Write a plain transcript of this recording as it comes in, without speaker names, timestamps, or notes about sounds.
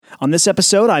On this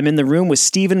episode, I'm in the room with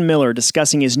Stephen Miller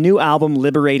discussing his new album,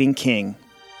 Liberating King.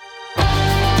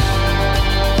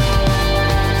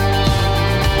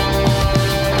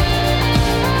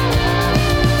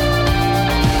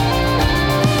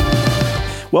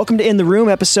 Welcome to In the Room,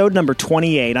 episode number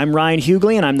 28. I'm Ryan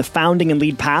Hughley, and I'm the founding and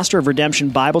lead pastor of Redemption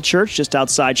Bible Church just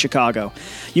outside Chicago.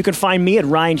 You can find me at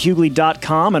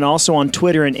ryanhughley.com and also on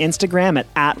Twitter and Instagram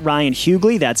at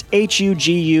 @RyanHughley. That's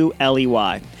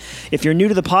Hugley. If you're new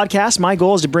to the podcast, my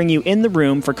goal is to bring you in the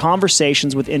room for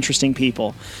conversations with interesting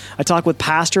people. I talk with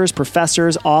pastors,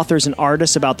 professors, authors, and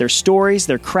artists about their stories,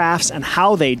 their crafts, and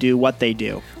how they do what they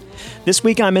do. This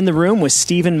week, I'm in the room with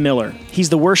Stephen Miller. He's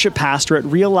the worship pastor at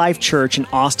Real Life Church in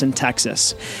Austin,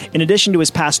 Texas. In addition to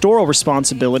his pastoral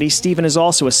responsibilities, Stephen is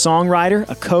also a songwriter,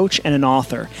 a coach, and an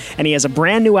author. And he has a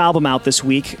brand new album out this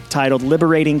week titled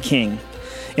Liberating King.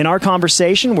 In our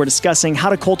conversation, we're discussing how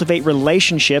to cultivate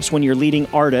relationships when you're leading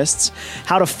artists,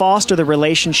 how to foster the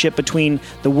relationship between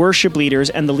the worship leaders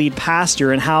and the lead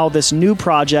pastor, and how this new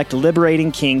project,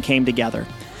 Liberating King, came together.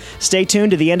 Stay tuned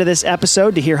to the end of this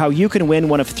episode to hear how you can win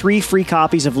one of 3 free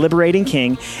copies of Liberating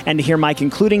King and to hear my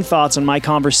concluding thoughts on my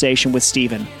conversation with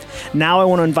Stephen. Now I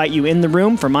want to invite you in the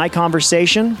room for my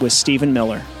conversation with Stephen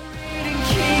Miller.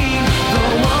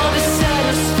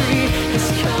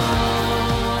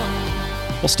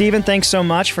 Well, Stephen, thanks so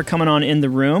much for coming on In the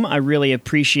Room. I really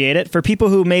appreciate it. For people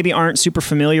who maybe aren't super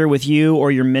familiar with you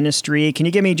or your ministry, can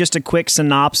you give me just a quick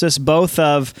synopsis, both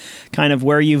of kind of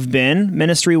where you've been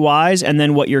ministry-wise and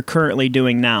then what you're currently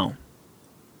doing now?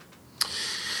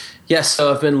 Yes,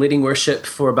 so I've been leading worship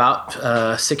for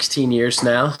about 16 years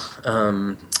now.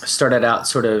 Started out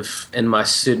sort of in my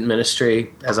student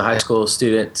ministry as a high school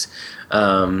student.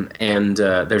 And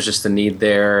there's just a need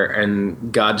there,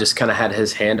 and God just kind of had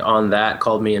his hand on that,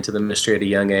 called me into the ministry at a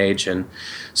young age. And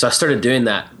so I started doing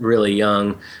that really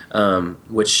young,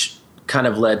 which kind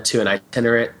of led to an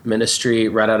itinerant ministry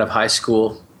right out of high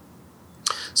school.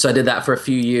 So I did that for a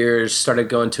few years, started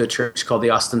going to a church called the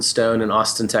Austin Stone in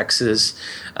Austin, Texas,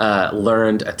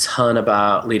 learned a ton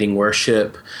about leading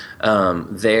worship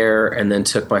there, and then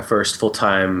took my first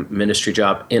full-time ministry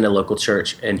job in a local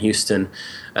church in Houston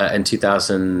in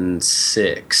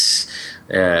 2006.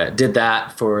 Did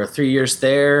that for 3 years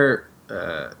there,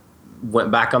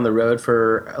 went back on the road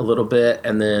for a little bit,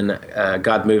 and then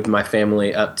God moved my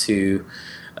family up to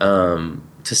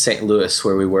St. Louis,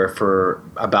 where we were for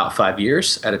about 5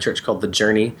 years at a church called The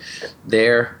Journey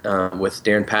there with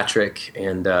Darren Patrick.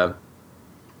 And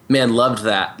man, loved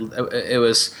that. It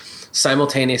was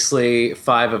simultaneously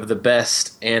 5 of the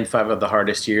best and 5 of the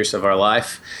hardest years of our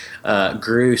life.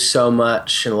 Grew so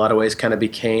much, in a lot of ways kind of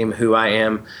became who I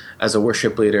am as a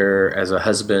worship leader, as a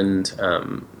husband.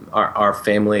 Our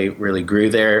family really grew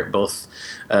there, both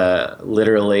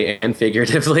literally and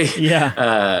figuratively.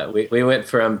 Yeah. We went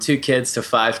from 2 kids to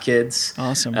 5 kids.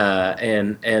 Awesome.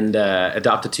 And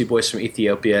adopted 2 boys from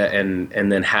Ethiopia,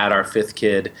 and then had our 5th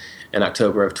kid in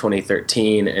October of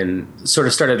 2013, and sort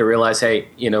of started to realize, hey,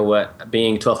 you know what,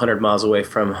 being 1,200 miles away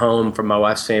from home, from my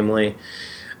wife's family,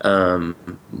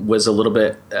 was a little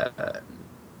bit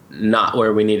not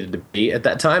where we needed to be at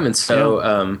that time. And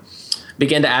so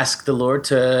began to ask the Lord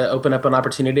to open up an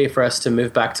opportunity for us to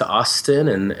move back to Austin.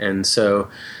 And so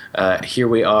here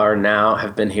we are now,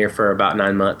 have been here for about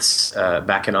 9 months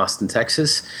back in Austin,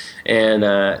 Texas,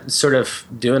 and sort of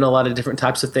doing a lot of different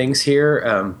types of things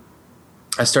here.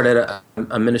 I started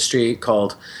a ministry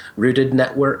called Rooted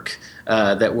Network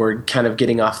that we're kind of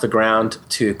getting off the ground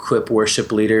to equip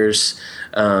worship leaders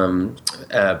from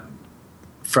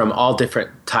all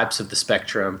different types of the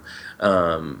spectrum,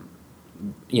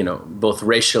 both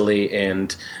racially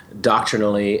and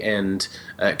doctrinally and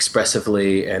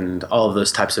expressively and all of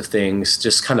those types of things,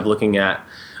 just kind of looking at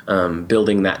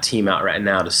building that team out right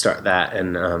now to start that.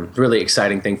 And really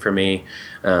exciting thing for me,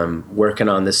 working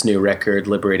on this new record,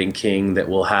 Liberating King, that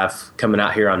we'll have coming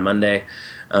out here on Monday,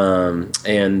 and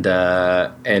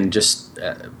just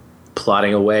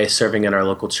plodding away, serving in our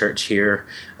local church here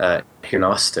in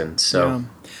Austin. So, yeah.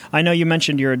 I know you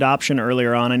mentioned your adoption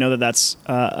earlier on. I know that that's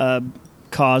a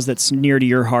cause that's near to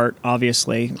your heart,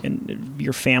 obviously, and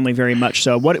your family very much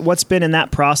so. What's been in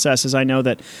that process, as I know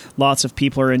that lots of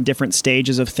people are in different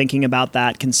stages of thinking about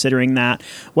that, considering that.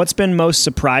 What's been most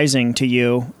surprising to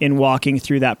you in walking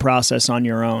through that process on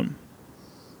your own?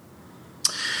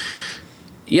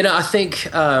 I think...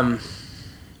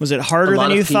 was it harder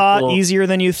than you thought, easier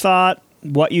than you thought,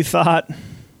 what you thought?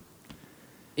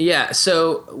 Yeah,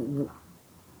 so...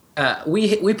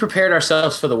 we prepared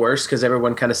ourselves for the worst, because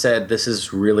everyone kind of said this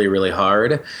is really, really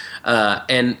hard.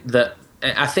 And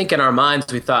I think in our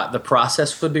minds, we thought the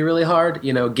process would be really hard.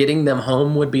 Getting them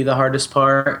home would be the hardest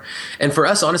part. And for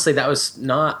us, honestly, that was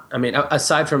not,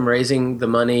 aside from raising the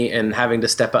money and having to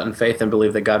step out in faith and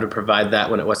believe that God would provide that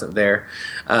when it wasn't there,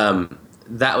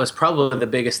 that was probably the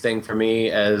biggest thing for me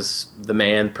as the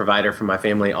man, provider for my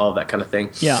family, all of that kind of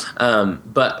thing. Yeah.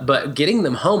 But getting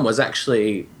them home was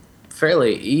actually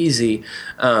fairly easy.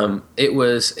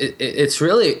 It's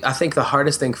really, I think the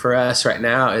hardest thing for us right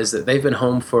now is that they've been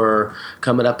home for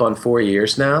coming up on 4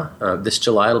 years now. This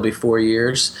July it'll be 4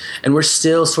 years, and we're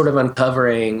still sort of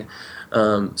uncovering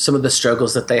some of the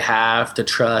struggles that they have to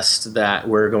trust that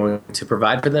we're going to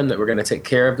provide for them, that we're going to take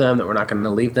care of them, that we're not going to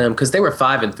leave them, because they were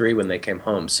 5 and 3 when they came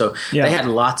home. So they had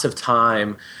lots of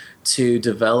time to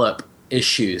develop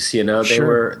issues. They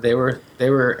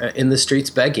were in the streets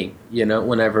begging,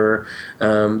 whenever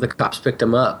the cops picked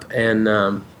them up, and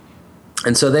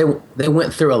so they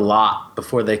went through a lot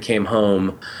before they came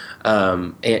home,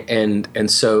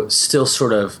 and so still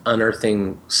sort of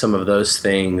unearthing some of those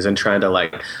things and trying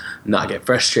to not get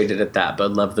frustrated at that,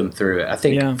 but love them through it. I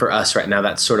think for us right now,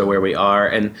 that's sort of where we are,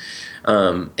 and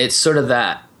it's sort of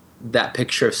that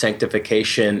picture of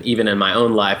sanctification. Even in my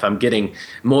own life, I'm getting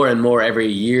more and more every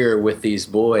year with these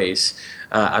boys.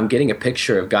 I'm getting a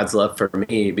picture of God's love for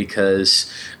me,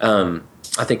 because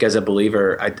I think as a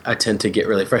believer, I tend to get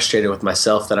really frustrated with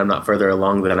myself that I'm not further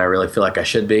along than I really feel like I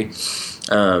should be.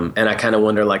 And I kind of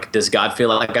wonder, does God feel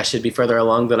like I should be further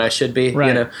along than I should be?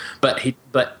 Right.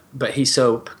 But he's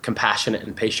so compassionate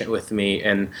and patient with me,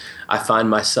 and I find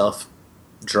myself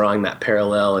drawing that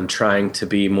parallel and trying to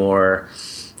be more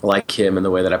like him in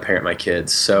the way that I parent my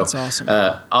kids. So that's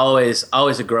awesome.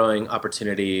 Always a growing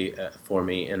opportunity for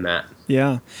me in that.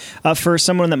 Yeah. For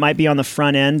someone that might be on the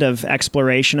front end of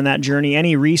exploration in that journey,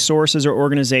 any resources or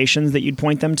organizations that you'd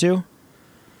point them to?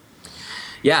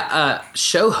 Yeah.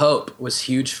 Show Hope was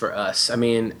huge for us.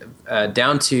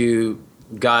 Down to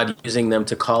God using them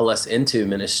to call us into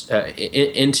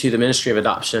the ministry of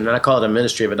adoption. And I call it a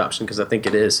ministry of adoption because I think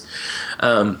it is.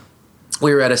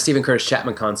 We were at a Stephen Curtis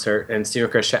Chapman concert, and Stephen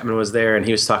Curtis Chapman was there, and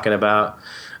he was talking about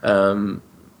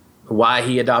why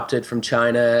he adopted from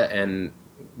China, and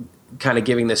kind of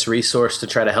giving this resource to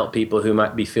try to help people who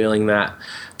might be feeling that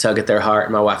tug at their heart.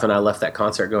 And my wife and I left that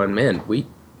concert going, man,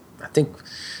 I think,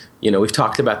 we've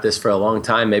talked about this for a long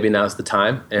time. Maybe now's the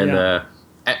time. And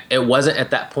it wasn't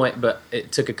at that point, but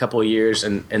it took a couple of years,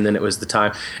 and then it was the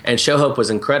time. And Show Hope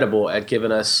was incredible at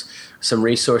giving us some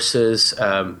resources,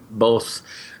 both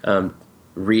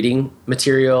reading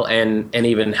material and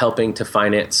even helping to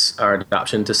finance our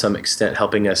adoption to some extent,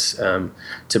 helping us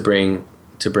to bring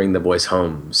the boys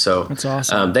home. So that's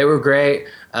awesome. They were great.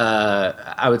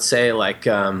 I would say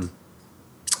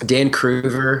Dan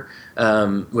Kruger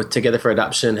with Together for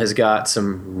Adoption has got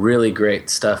some really great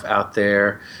stuff out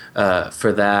there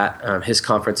for that. His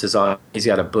conference is on. He's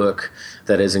got a book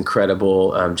that is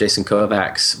incredible. Jason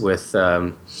Kovacs with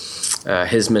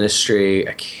his ministry.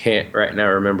 I can't right now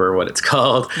remember what it's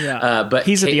called. Yeah. But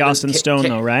he's at the Austin Stone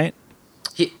though, right?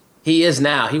 He is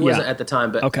now. He wasn't at the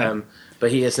time, but okay.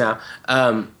 But he is now.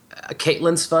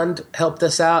 Caitlin's Fund helped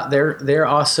us out. They're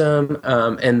awesome.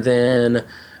 And then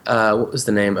what was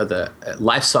the name of the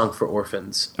Life Song for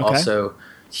Orphans? Okay. Also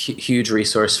huge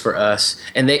resource for us.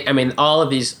 And all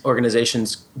of these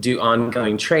organizations do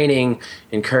ongoing training,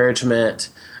 encouragement,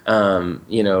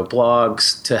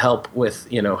 blogs to help with,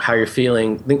 how you're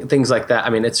feeling, things like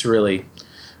that. It's really,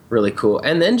 really cool.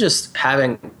 And then just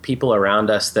having people around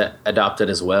us that adopted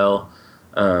as well,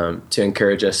 to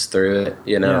encourage us through it,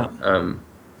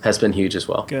 has been huge as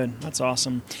well. Good. That's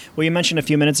awesome. Well, you mentioned a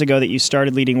few minutes ago that you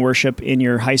started leading worship in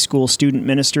your high school student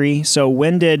ministry. So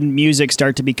when did music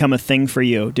start to become a thing for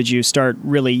you? Did you start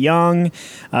really young?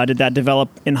 Did that develop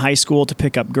in high school to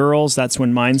pick up girls? That's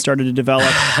when mine started to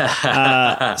develop.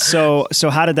 So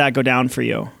how did that go down for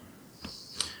you?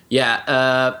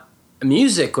 Yeah.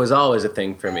 Music was always a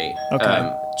thing for me.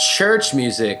 Okay. Church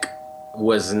music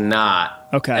was not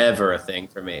ever a thing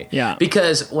for me. Yeah.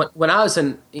 Because when I was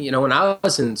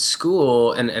in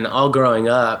school and all growing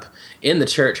up in the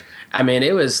church,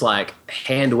 it was like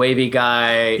hand wavy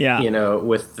guy,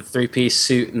 with the 3-piece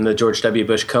suit and the George W.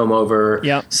 Bush comb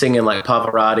over, singing like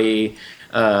Pavarotti,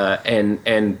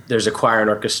 and there's a choir and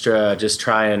orchestra just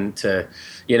trying to,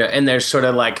 and there's sort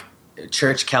of like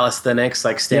church calisthenics,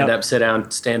 like stand up, sit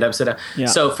down, stand up, sit down. Yeah.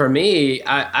 So for me,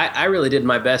 I really did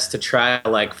my best to try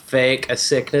to fake a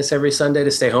sickness every Sunday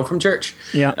to stay home from church.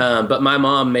 Yeah. But my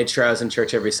mom made sure I was in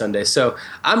church every Sunday. So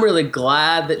I'm really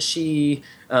glad that she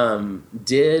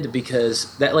did,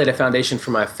 because that laid a foundation for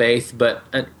my faith. But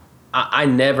I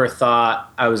never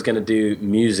thought I was going to do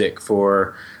music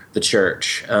for the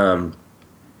church.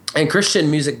 and Christian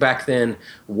music back then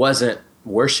wasn't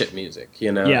worship music,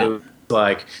 you know. Yeah. It was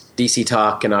like DC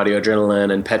Talk and Audio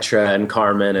Adrenaline and Petra and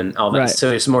Carmen and all that. Right. So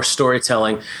it's more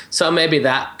storytelling. So maybe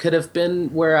that could have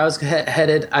been where I was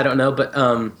headed. I don't know, but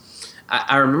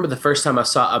I remember the first time I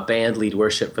saw a band lead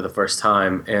worship for the first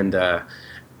time, and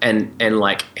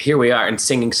like here we are and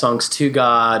singing songs to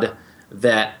God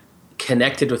that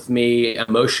connected with me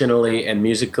emotionally and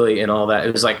musically and all that.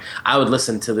 It was like I would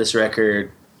listen to this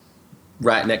record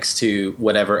right next to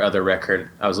whatever other record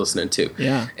I was listening to.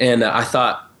 Yeah. And I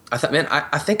thought, man,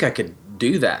 I think I could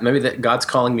do that. Maybe that God's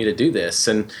calling me to do this.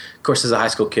 And of course, as a high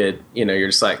school kid, you know, you're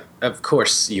just like, of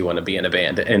course you want to be in a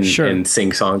band and, Sure. and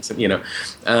sing songs, you know?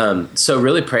 So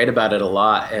really prayed about it a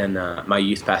lot. And my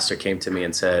youth pastor came to me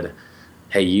and said,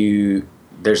 hey,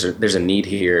 there's a need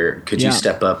here. Could you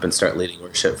step up and start leading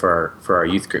worship for our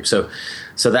youth group? So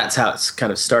that's how it's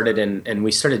kind of started. And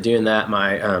we started doing that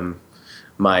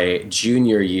my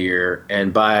junior year,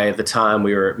 and by the time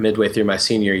we were midway through my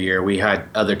senior year, we had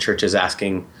other churches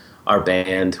asking our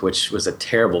band, which was a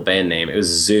terrible band name. It was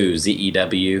Zew,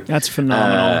 Z-E-W. That's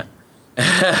phenomenal.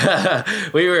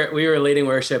 We were leading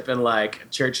worship in like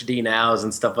Church D Nows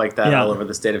and stuff like that all over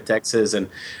the state of Texas, and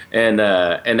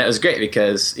that was great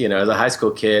because, you know, as a high school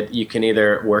kid, you can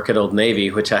either work at Old Navy,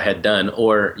 which I had done,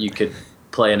 or you could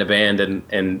play in a band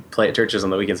and play at churches on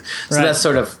the weekends. So that's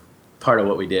sort of part of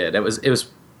what we did. It was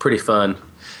pretty fun,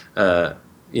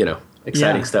 you know,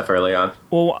 exciting stuff early on.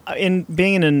 Well, in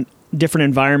being in different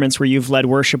environments where you've led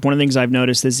worship, one of the things I've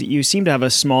noticed is that you seem to have a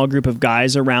small group of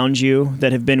guys around you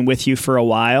that have been with you for a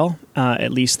while,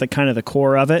 at least the kind of the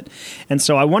core of it. And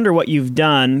so I wonder what you've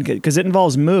done, because it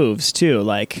involves moves too,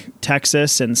 like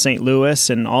Texas and St. Louis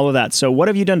and all of that. So what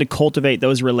have you done to cultivate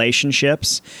those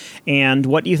relationships? And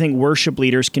what do you think worship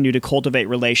leaders can do to cultivate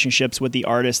relationships with the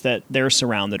artists that they're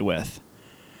surrounded with?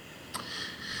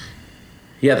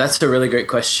 Yeah, that's a really great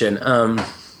question.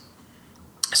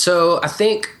 So I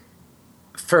think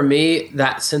for me,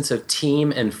 that sense of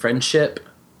team and friendship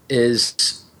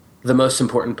is the most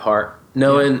important part.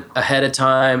 Knowing ahead of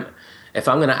time, if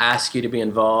I'm going to ask you to be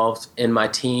involved in my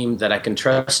team, that I can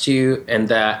trust you and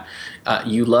that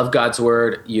you love God's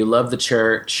word, you love the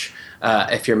church.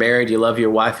 If you're married, you love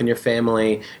your wife and your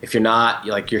family. If you're not,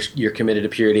 you're committed to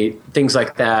purity, things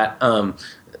like that.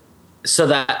 So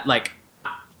that like,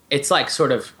 it's like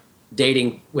sort of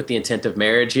dating with the intent of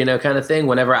marriage, you know, kind of thing.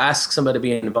 Whenever I ask somebody to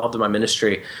be involved in my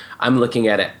ministry, I'm looking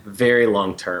at it very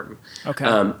long term. Okay.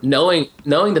 Knowing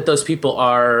that those people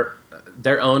are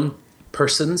their own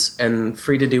persons and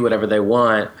free to do whatever they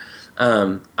want.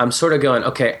 I'm sort of going,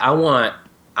 okay, I want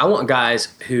guys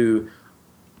who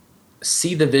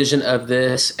see the vision of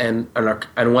this and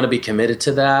want to be committed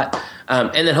to that.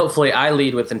 And then hopefully I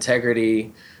lead with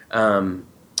integrity,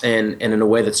 and in a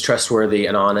way that's trustworthy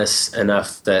and honest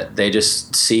enough that they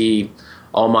just see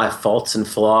all my faults and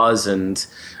flaws and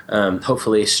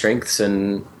hopefully strengths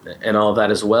and all that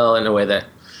as well, in a way that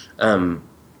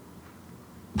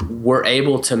we're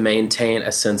able to maintain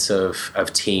a sense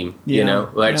of team, you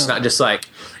know? Like it's not just like,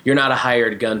 you're not a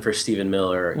hired gun for Stephen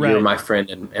Miller. You're my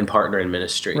friend and partner in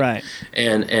ministry. Right.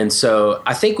 And so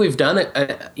I think we've done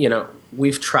it, you know,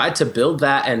 we've tried to build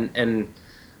that and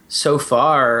so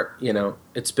far, you know,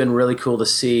 it's been really cool to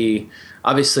see.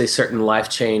 Obviously, certain life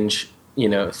change, you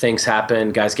know, things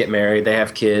happen. Guys get married, they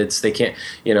have kids. They can't,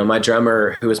 you know, my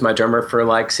drummer, who was my drummer for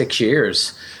like 6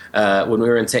 years, when we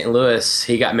were in St. Louis,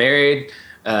 he got married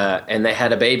and they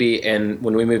had a baby. And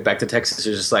when we moved back to Texas, it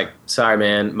was just like, sorry,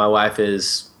 man, my wife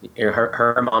is, you know,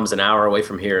 her mom's an hour away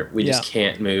from here. We just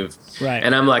can't move. Right.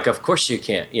 And I'm like, of course you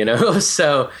can't, you know?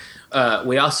 So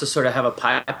we also sort of have a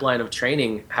pipeline of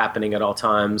training happening at all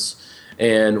times.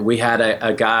 And we had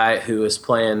a guy who was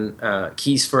playing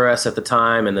keys for us at the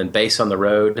time and then bass on the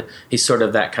road. He's sort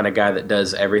of that kind of guy that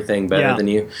does everything better than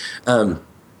you.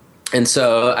 And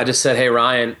so I just said, hey,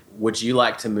 Ryan, would you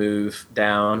like to move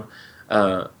down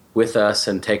with us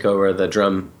and take over the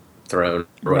drum throne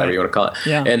or whatever you want to call it?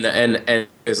 Yeah. And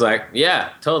it's like,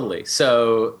 yeah, totally.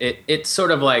 So it's sort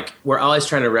of like we're always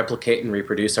trying to replicate and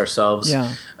reproduce ourselves.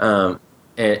 Yeah.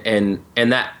 And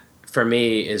that for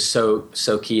me is so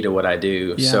key to what I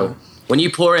do. Yeah. So when you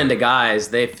pour into guys,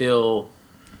 they feel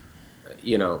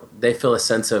a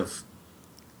sense of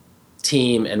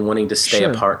team and wanting to stay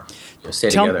apart, stay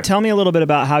together. Tell me a little bit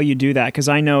about how you do that, because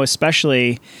I know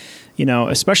especially,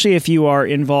 especially if you are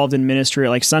involved in ministry,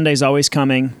 like Sunday's always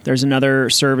coming. There's another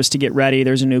service to get ready.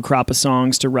 There's a new crop of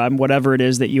songs to run, whatever it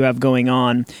is that you have going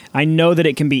on. I know that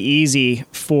it can be easy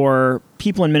for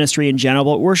people in ministry in general,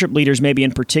 but worship leaders maybe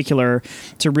in particular,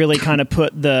 to really kind of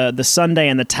put the Sunday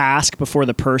and the task before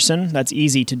the person. That's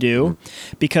easy to do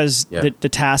because the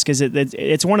task is,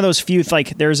 it's one of those few,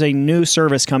 like there's a new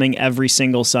service coming every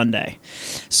single Sunday.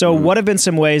 So what have been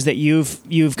some ways that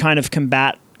you've kind of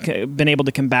been able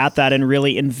to combat that and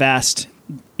really invest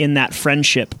in that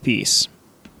friendship piece?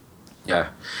 Yeah.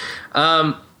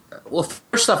 Well,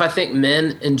 first off, I think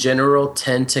men in general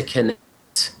tend to connect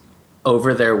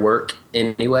over their work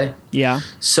anyway. Yeah.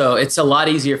 So it's a lot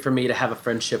easier for me to have a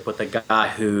friendship with a guy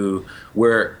who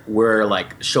we're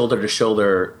like shoulder to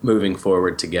shoulder moving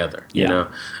forward together. You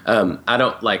know, I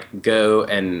don't like go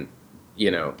and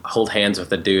hold hands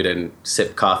with a dude and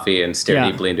sip coffee and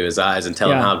stare deeply into his eyes and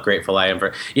tell him how grateful I am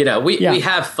for, we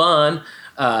have fun.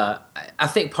 I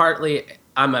think partly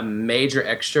I'm a major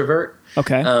extrovert.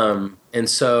 Okay. And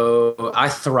so I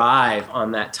thrive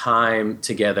on that time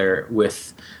together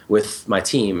with my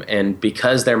team. And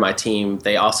because they're my team,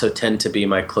 they also tend to be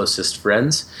my closest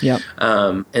friends. Yeah.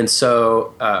 And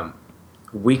so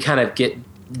we kind of get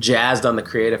jazzed on the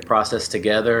creative process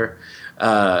together,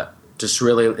 just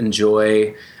really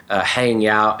enjoy hanging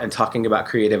out and talking about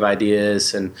creative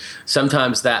ideas. And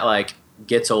sometimes that like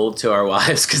gets old to our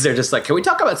wives because they're just like, can we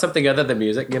talk about something other than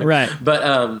music? Right.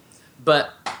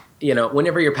 But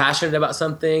whenever you're passionate about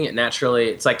something,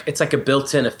 it's like a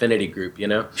built-in affinity group,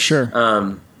 Sure.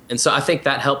 And so I think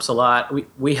that helps a lot.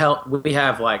 We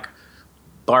have like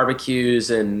barbecues,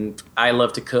 and I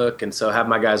love to cook, and so have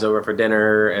my guys over for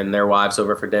dinner and their wives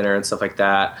over for dinner and stuff like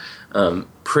that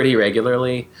pretty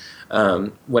regularly.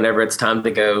 Whenever it's time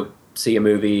to go see a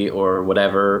movie or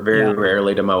whatever, very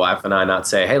rarely do my wife and I not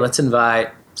say, hey, let's invite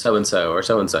so-and-so or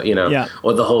so-and-so,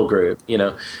 or the whole group,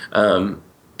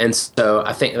 and so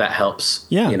I think that helps,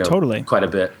 totally, quite a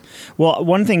bit. Well,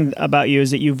 one thing about you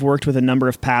is that you've worked with a number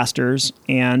of pastors,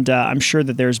 and I'm sure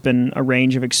that there's been a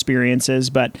range of experiences,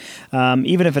 but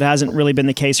even if it hasn't really been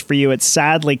the case for you, it's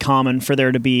sadly common for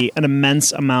there to be an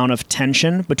immense amount of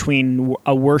tension between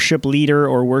a worship leader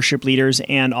or worship leaders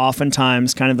and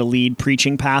oftentimes kind of the lead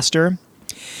preaching pastor.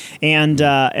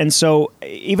 And so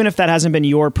even if that hasn't been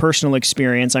your personal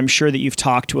experience, I'm sure that you've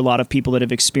talked to a lot of people that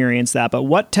have experienced that. But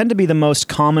what tend to be the most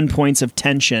common points of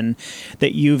tension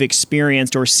that you've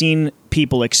experienced or seen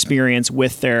people experience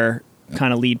with their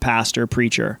kind of lead pastor,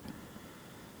 preacher?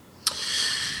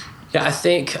 Yeah, I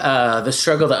think the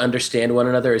struggle to understand one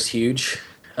another is huge.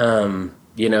 The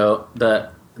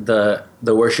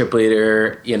worship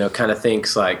leader, kind of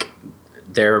thinks like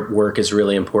their work is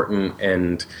really important,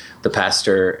 and the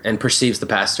pastor, and perceives the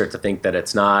pastor to think that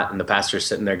it's not, and the pastor's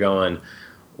sitting there going,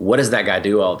 what does that guy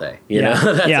do all day?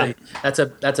 That's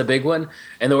a big one.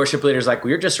 And the worship leader's like, well,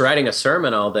 you're just writing a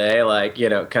sermon all day, like,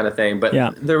 kind of thing.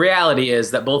 But the reality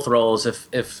is that both roles,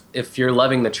 if you're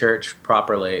loving the church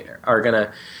properly, are going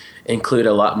to include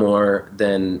a lot more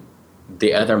than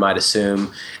the other might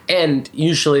assume. And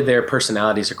usually their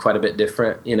personalities are quite a bit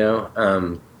different,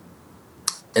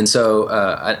 And so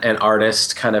an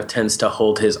artist kind of tends to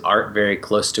hold his art very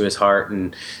close to his heart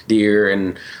and dear,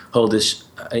 and hold his,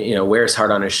 wear his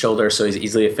heart on his shoulder. So he's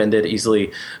easily offended,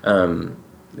 easily kind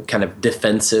of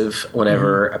defensive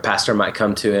whenever a pastor might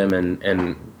come to him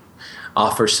and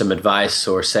offer some advice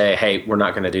or say, hey, we're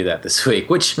not going to do that this week,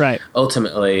 which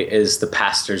ultimately is the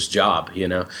pastor's job,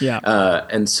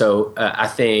 And so I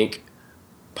think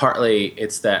partly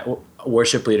it's that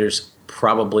worship leaders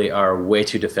probably are way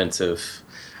too defensive.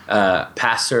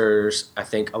 Pastors, I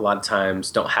think a lot of times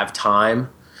don't have time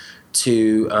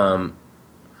to,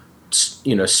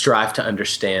 strive to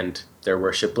understand their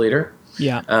worship leader.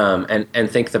 And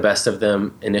think the best of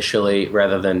them initially,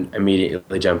 rather than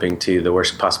immediately jumping to the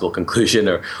worst possible conclusion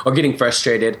or getting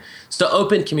frustrated. So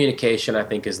open communication, I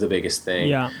think, is the biggest thing.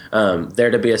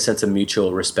 There to be a sense of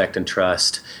mutual respect and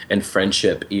trust and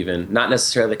friendship, even not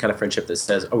necessarily the kind of friendship that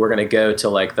says, oh, we're going to go to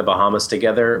like the Bahamas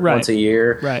together once a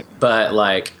year. But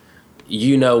like,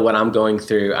 what I'm going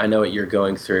through. I know what you're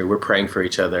going through. We're praying for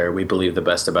each other. We believe the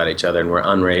best about each other, and we're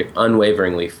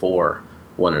unwaveringly for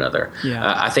one another.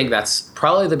 I think that's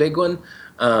probably the big one.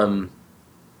 And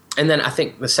then I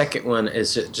think the second one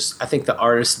is just I think the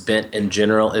artist bent in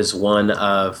general is one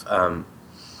of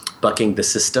bucking the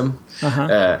system,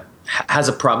 has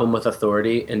a problem with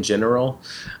authority in general.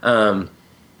 And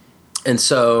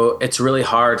so it's really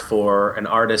hard for an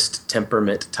artist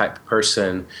temperament type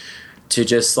person to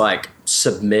just like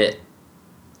submit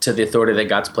to the authority that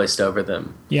God's placed over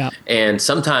them. And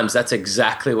sometimes that's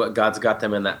exactly what God's got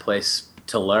them in that place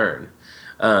to learn.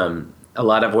 A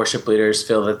lot of worship leaders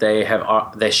feel that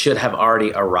they should have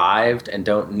already arrived and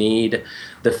don't need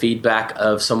the feedback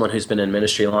of someone who's been in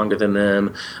ministry longer than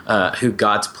them, who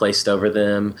God's placed over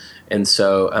them. And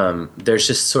so there's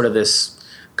just sort of this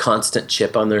constant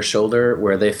chip on their shoulder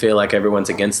where they feel like everyone's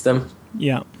against them.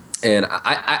 Yeah. And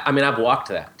I mean, I've walked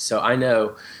that, so I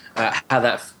know how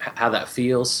that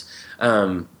feels.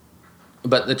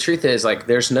 But the truth is, like,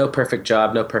 there's no perfect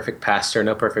job, no perfect pastor,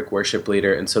 no perfect worship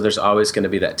leader. And so there's always going to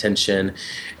be that tension.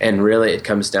 And really it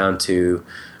comes down to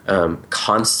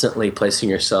constantly placing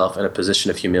yourself in a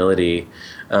position of humility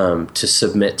to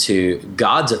submit to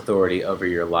God's authority over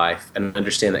your life and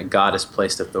understand that God has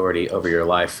placed authority over your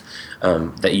life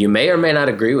that you may or may not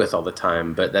agree with all the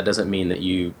time, but that doesn't mean that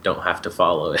you don't have to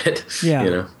follow it.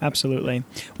 Yeah, absolutely.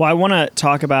 Well, I want to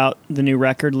talk about the new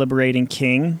record, Liberating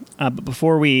King. But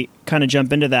before we kind of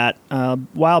jump into that, a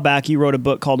while back you wrote a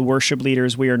book called Worship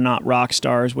Leaders, We Are Not Rock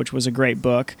Stars, which was a great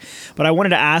book. But I wanted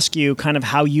to ask you kind of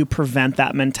how you prevent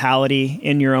that mentality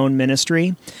in your own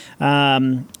ministry.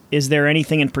 Is there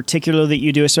anything in particular that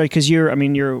you do? Because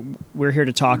we're here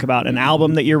to talk about an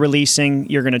album that you're releasing.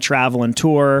 You're going to travel and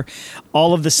tour,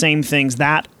 all of the same things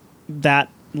that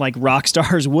like rock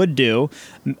stars would do.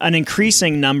 An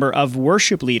increasing number of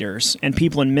worship leaders and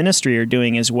people in ministry are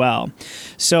doing as well.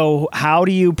 So how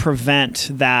do you prevent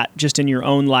that just in your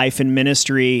own life and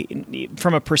ministry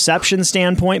from a perception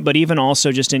standpoint, but even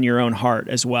also just in your own heart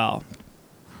as well?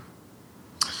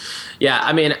 Yeah,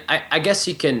 I mean, I guess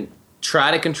you can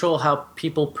try to control how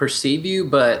people perceive you,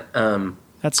 but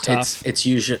that's tough. It's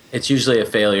usually a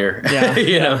failure. Yeah,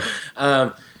 you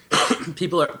know,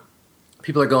 people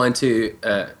are going to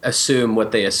assume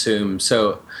what they assume.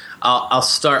 So I'll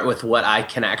start with what I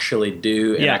can actually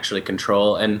do and actually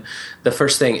control. And the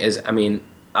first thing is, I mean,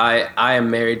 I am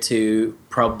married to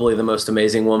probably the most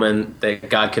amazing woman that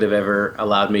God could have ever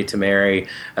allowed me to marry.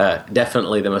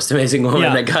 Definitely the most amazing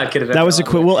woman that God could have ever. That was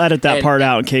we'll edit that part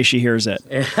out in case she hears it.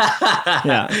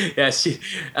 Yeah. She,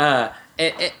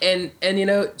 and you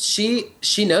know,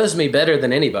 she knows me better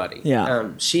than anybody.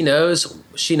 Yeah. She knows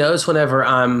whenever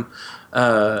I'm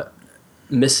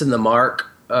missing the mark,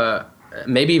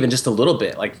 maybe even just a little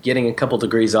bit, like getting a couple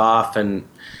degrees off, and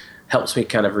helps me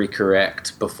kind of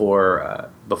recorrect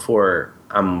before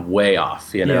I'm way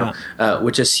off, you know,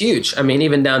 which is huge. I mean,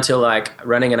 even down to like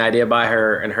running an idea by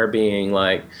her and her being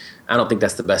like, I don't think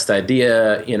that's the best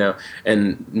idea, you know,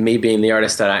 and me being the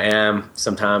artist that I am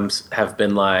sometimes have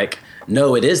been like,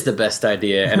 no, it is the best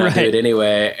idea, and I do it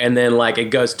anyway. And then like it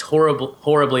goes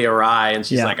horribly awry, and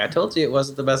she's like, I told you it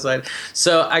wasn't the best idea.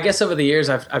 So I guess over the years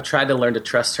I've tried to learn to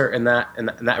trust her in that, and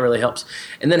that really helps.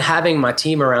 And then having my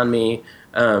team around me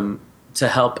to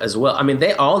help as well. I mean,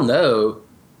 they all know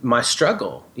my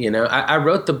struggle. You know, I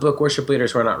wrote the book Worship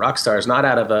Leaders We're Not Rock Stars, not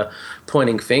out of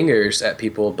pointing fingers at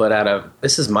people, but out of,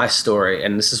 this is my story,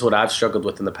 and this is what I've struggled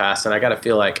with in the past. And I got to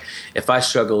feel like if I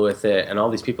struggle with it and all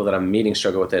these people that I'm meeting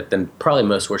struggle with it, then probably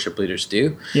most worship leaders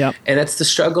do. Yeah. And it's the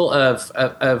struggle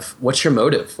of what's your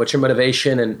motive? What's your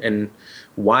motivation, and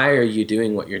why are you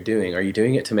doing what you're doing? Are you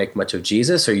doing it to make much of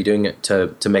Jesus? Or are you doing it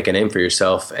to make a name for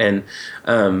yourself? And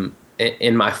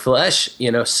in my flesh,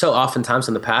 you know, so oftentimes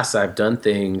in the past, I've done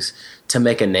things to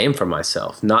make a name for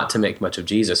myself, not to make much of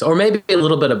Jesus, or maybe a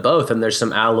little bit of both. And there's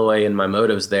some alloy in my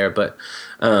motives there. But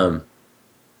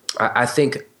I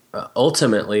think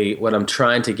ultimately what I'm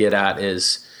trying to get at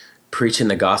is preaching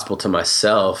the gospel to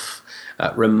myself,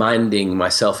 reminding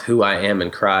myself who I am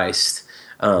in Christ,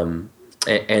 and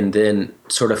then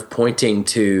sort of pointing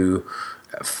to,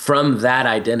 from that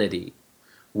identity,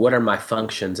 what are my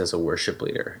functions as a worship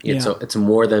leader? So it's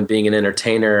more than being an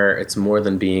entertainer. It's more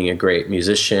than being a great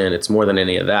musician. It's more than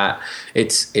any of that.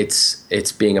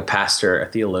 It's being a pastor, a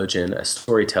theologian, a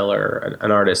storyteller,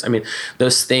 an artist. I mean,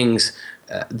 those things,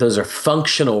 those are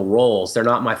functional roles. They're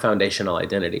not my foundational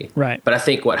identity. Right. But I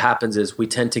think what happens is we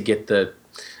tend to get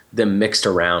them mixed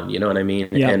around. You know what I mean?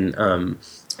 Yeah.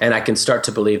 And I can start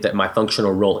to believe that my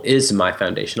functional role is my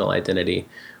foundational identity,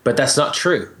 but that's not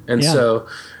true. And so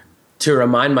to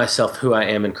remind myself who I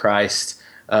am in Christ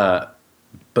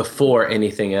before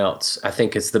anything else, I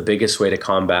think it's the biggest way to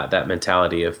combat that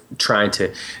mentality of trying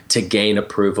to gain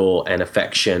approval and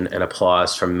affection and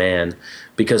applause from man,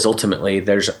 because ultimately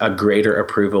there's a greater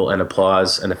approval and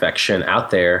applause and affection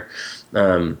out there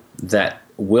that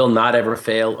will not ever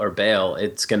fail or bail.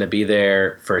 It's going to be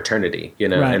there for eternity, you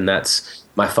know, and that's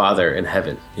my Father in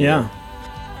heaven. You know?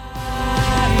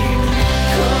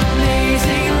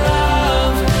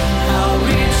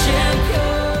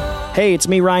 Hey, it's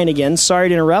me, Ryan, again. Sorry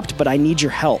to interrupt, but I need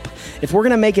your help. If we're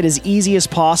going to make it as easy as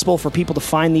possible for people to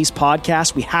find these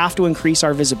podcasts, we have to increase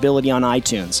our visibility on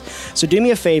iTunes. So do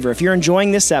me a favor, if you're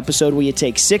enjoying this episode, will you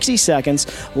take 60 seconds,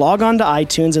 log on to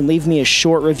iTunes, and leave me a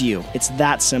short review? It's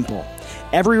that simple.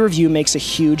 Every review makes a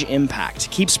huge impact.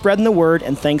 Keep spreading the word,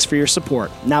 and thanks for your support.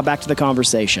 Now back to the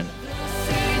conversation.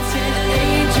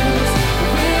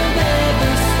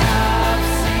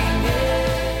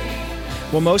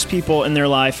 Well, most people in their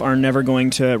life are never going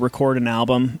to record an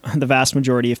album. The vast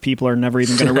majority of people are never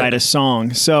even going to write a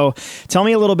song. So tell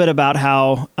me a little bit about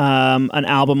how an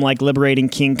album like Liberating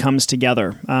King comes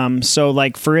together. So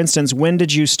like, for instance, when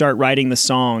did you start writing the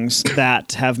songs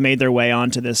that have made their way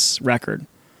onto this record?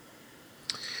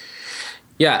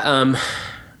 Yeah,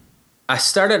 I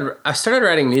started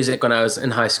writing music when I was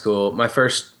in high school. My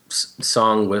first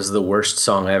song was the worst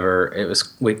song ever. It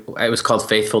was called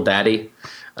Faithful Daddy.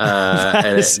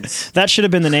 That should have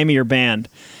been the name of your band.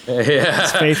 Yeah.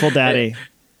 It's Faithful Daddy.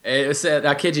 It was,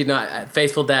 I kid you not,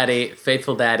 Faithful Daddy,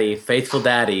 Faithful Daddy, Faithful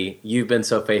Daddy, you've been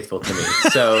so faithful to me.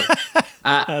 So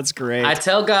that's great. I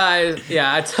tell guys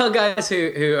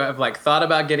who have like thought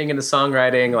about getting into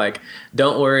songwriting, like,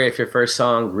 don't worry if your first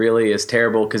song really is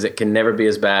terrible, because it can never be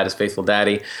as bad as Faithful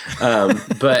Daddy.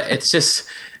 But it's just,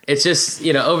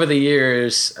 over the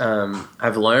years,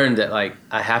 I've learned that like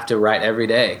I have to write every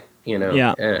day,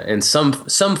 in some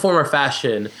form or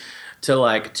fashion, to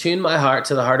like tune my heart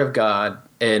to the heart of God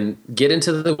and get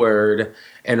into the Word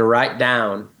and write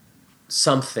down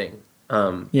something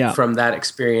from that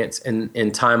experience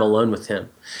in time alone with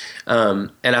Him.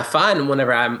 And I find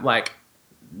whenever I'm like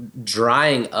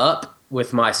drying up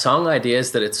with my song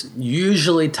ideas that it's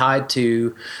usually tied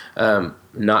to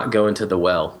not going to the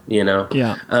well,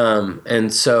 Yeah.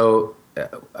 And so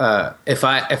if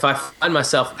I find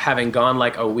myself having gone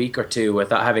like a week or two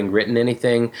without having written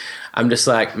anything, I'm just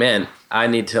like, man, I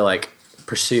need to like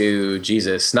pursue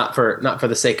Jesus, not for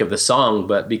the sake of the song,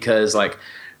 but because like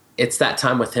it's that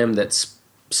time with Him that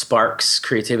sparks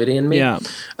creativity in me. Yeah.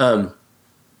 And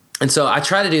so I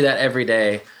try to do that every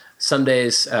day. Some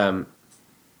days I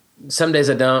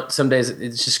don't. Some days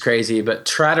it's just crazy, but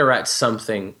try to write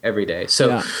something every day.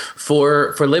 So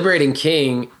for Liberating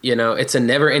King, it's a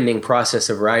never-ending process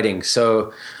of writing.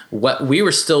 So what we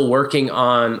were still working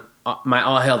on my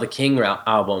All Hail the King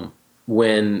album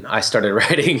when I started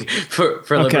writing for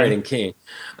Liberating King.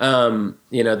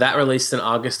 That released in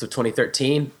August of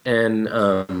 2013, and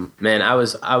man, I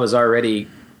was already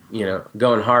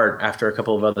going hard after a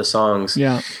couple of other songs.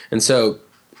 Yeah, and so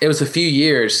it was a few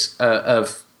years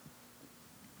of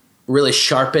really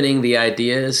sharpening the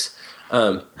ideas.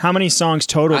 How many songs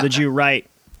total did you write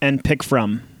and pick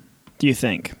from, do you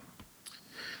think?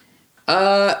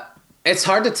 It's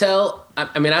hard to tell.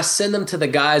 I mean, I send them to the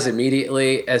guys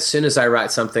immediately. As soon as I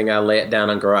write something, I lay it down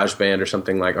on GarageBand or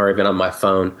something like, or even on my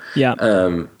phone. Yeah.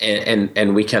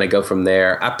 And we kind of go from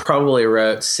there. I probably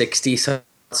wrote 60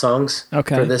 songs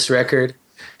for this record.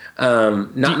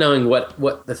 Not knowing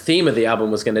what the theme of the album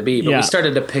was going to be, but we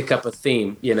started to pick up a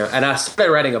theme, and I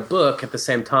started writing a book at the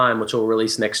same time, which will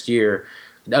release next year,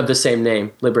 of the same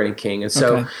name, Liberating King. And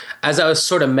so as I was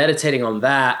sort of meditating on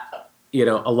that,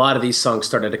 a lot of these songs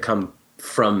started to come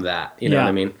from that, you know what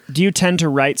I mean? Do you tend to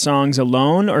write songs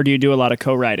alone, or do you do a lot of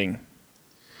co-writing?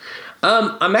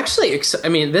 I'm actually,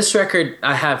 this record,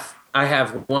 I have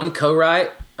one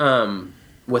co-write,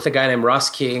 with a guy named Ross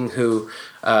King, who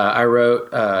I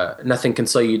wrote Nothing Can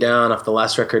Slow You Down off the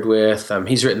last record with.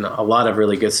 He's written a lot of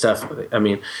really good stuff,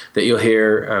 that you'll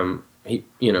hear.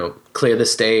 Clear the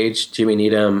Stage, Jimmy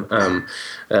Needham.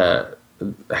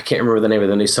 I can't remember the name of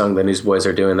the new song the Newsboys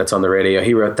are doing that's on the radio.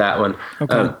 He wrote that one.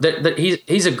 Okay.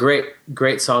 He's a great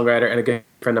songwriter and a good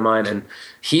friend of mine, and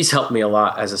he's helped me a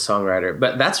lot as a songwriter.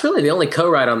 But that's really the only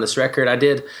co-write on this record. I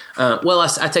did,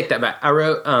 I take that back. I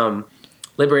wrote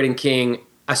Liberating King.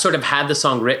 I sort of had the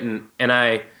song written, and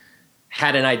I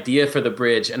had an idea for the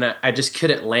bridge, and I just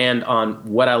couldn't land on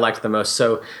what I liked the most.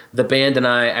 So the band and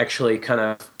I actually kind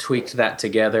of tweaked that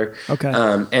together. Okay.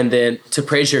 And then To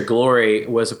Praise Your Glory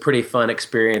was a pretty fun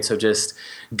experience of just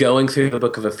going through the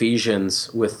book of Ephesians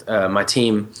with my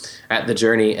team at The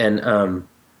Journey, and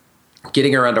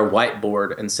getting around a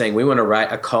whiteboard and saying, we want to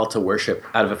write a call to worship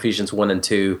out of Ephesians 1 and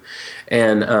 2.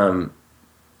 And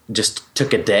just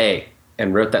took a day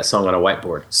and wrote that song on a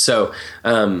whiteboard. So,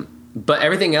 but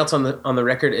everything else on the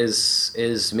record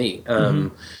is me.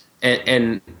 And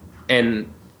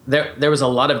there was a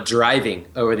lot of driving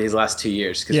over these last 2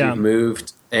 years because we've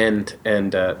moved, and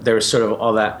there was sort of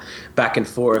all that back and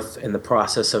forth in the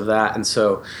process of that. And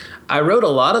so I wrote a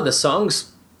lot of the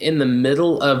songs in the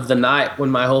middle of the night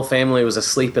when my whole family was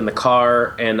asleep in the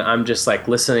car, and I'm just like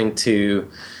listening to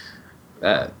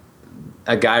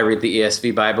a guy read the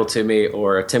ESV Bible to me,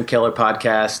 or a Tim Keller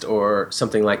podcast, or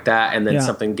something like that, and then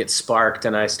something gets sparked,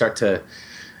 and I start to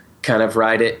kind of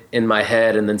write it in my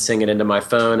head and then sing it into my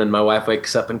phone, and my wife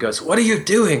wakes up and goes, "What are you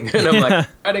doing?" And I'm like,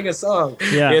 "Writing a song,"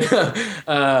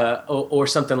 or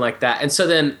something like that. And so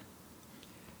then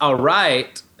I'll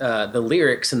write the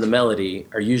lyrics and the melody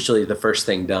are usually the first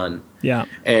thing done. Yeah.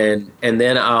 And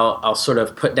then I'll sort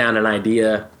of put down an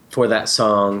idea for that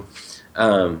song,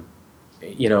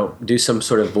 do some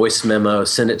sort of voice memo,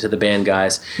 send it to the band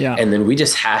guys, and then we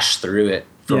just hash through it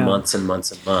for months and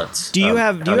months and months. Do you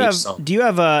have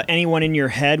anyone in your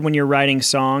head when you're writing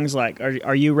songs? Like,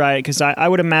 are you writing? Because I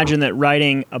would imagine that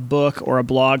writing a book or a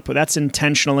blog, but that's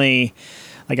intentionally,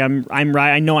 like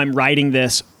I know I'm writing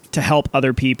this to help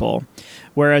other people.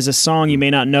 Whereas a song, you may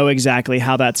not know exactly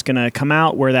how that's going to come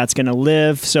out, where that's going to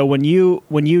live. So do you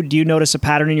notice a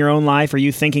pattern in your own life? Are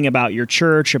you thinking about your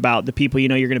church, about the people you're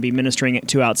going to be ministering it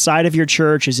to outside of your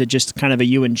church? Is it just kind of a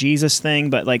you and Jesus thing?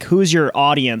 But like, who's your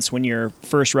audience when you're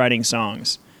first writing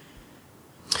songs?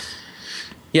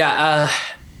 Yeah.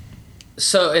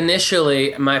 So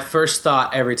initially, my first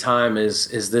thought every time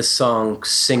is this song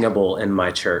singable in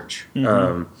my church?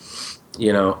 Mm-hmm.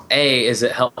 Is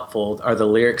it helpful? Are the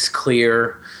lyrics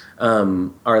clear?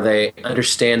 Are they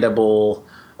understandable?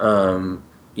 Early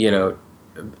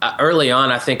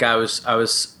on, I think I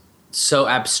was so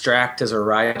abstract as a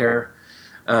writer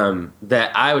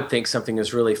that I would think something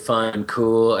is really fun and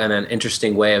cool and an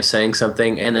interesting way of saying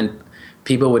something, and then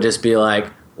people would just be like,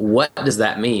 "What does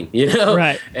that mean?"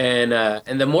 Right. And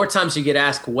the more times you get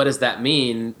asked, "What does that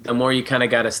mean?" the more you kind of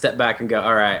got to step back and go,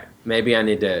 "All right, maybe I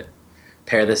need to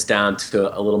pare this down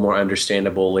to a little more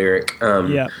understandable lyric."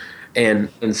 And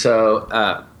so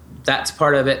that's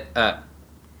part of it.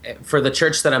 For the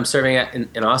church that I'm serving at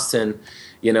in Austin,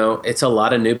 it's a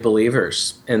lot of new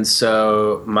believers. And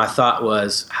so my thought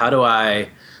was, how do I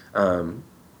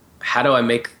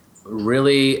make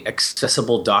really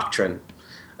accessible doctrine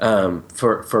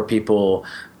for people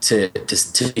to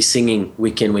be singing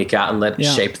week in, week out, and let it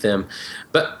shape them.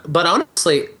 But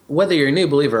honestly, whether you're a new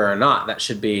believer or not, that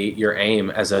should be your aim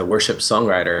as a worship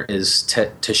songwriter, is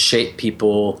to shape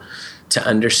people to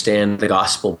understand the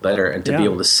gospel better, and to be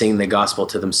able to sing the gospel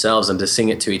to themselves and to sing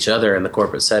it to each other in the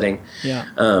corporate setting.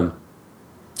 And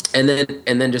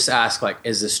then just ask, like,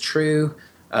 is this true?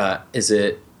 Is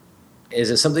it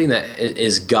something that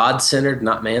is God-centered,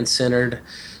 not man-centered?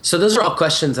 So those are all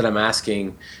questions that I'm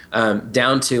asking,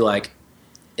 down to, like,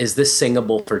 is this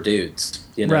singable for dudes?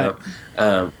 Right.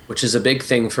 Which is a big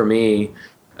thing for me.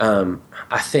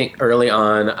 I think early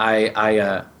on,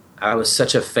 I was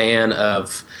such a fan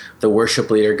of the worship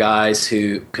leader guys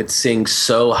who could sing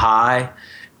so high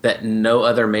that no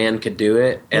other man could do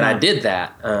it, and I did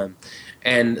that.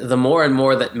 And the more and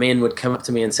more that men would come up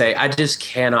to me and say, "I just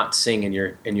cannot sing in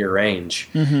your range,"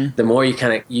 the more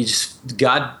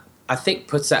God, I think,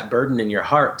 puts that burden in your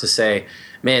heart to say,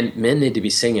 "Man, men need to be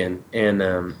singing."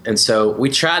 And so we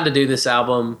tried to do this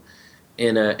album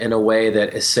in a way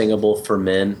that is singable for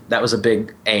men. That was a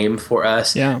big aim for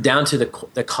us. Down to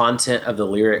the content of the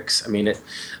lyrics. I mean,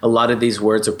 a lot of these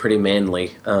words are pretty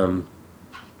manly.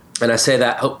 And I say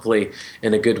that hopefully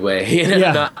in a good way,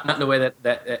 not in a way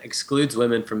that excludes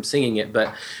women from singing it,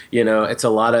 but it's a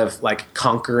lot of like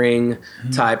conquering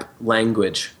type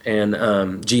language,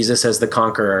 and Jesus as the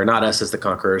conqueror, not us as the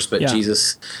conquerors, but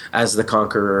Jesus as the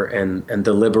conqueror and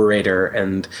the liberator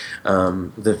and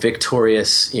the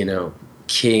victorious,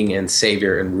 King and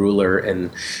Savior and ruler,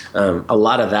 and a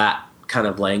lot of that kind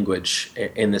of language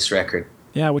in this record.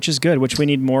 Yeah, which is good, which we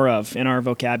need more of in our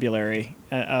vocabulary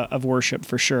of worship,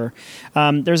 for sure.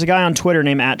 There's a guy on Twitter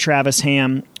named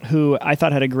 @TravisHam who I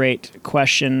thought had a great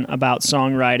question about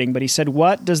songwriting, but he said,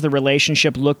 what does the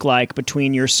relationship look like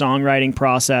between your songwriting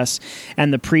process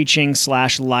and the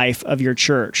preaching/life of your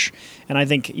church? And I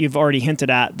think you've already hinted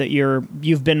at that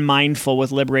you've been mindful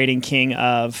with Liberating King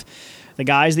of the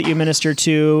guys that you minister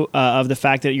to, of the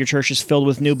fact that your church is filled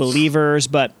with new believers.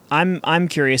 But I'm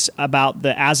curious about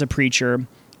as a preacher,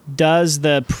 does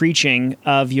the preaching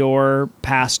of your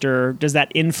pastor, does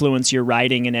that influence your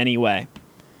writing in any way?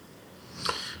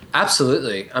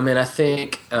 Absolutely. I mean, I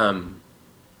think, I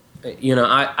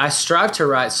strive to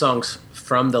write songs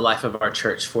from the life of our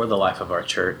church, for the life of our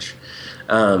church.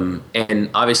 And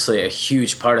obviously a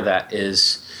huge part of that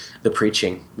is the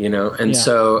preaching, and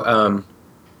so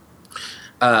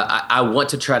I want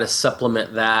to try to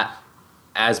supplement that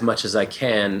as much as I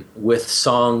can with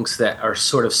songs that are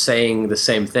sort of saying the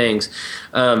same things.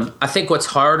 I think what's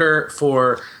harder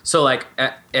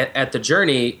at the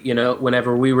Journey,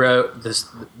 whenever we wrote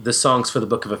the songs for the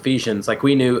book of Ephesians, like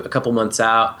we knew a couple months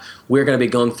out, we're going to be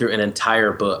going through an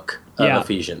entire book Yeah.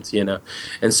 Ephesians,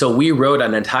 and so we wrote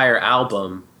an entire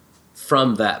album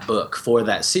from that book for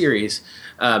that series.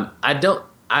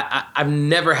 I've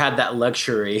never had that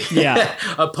luxury Yeah.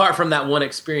 apart from that one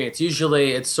experience.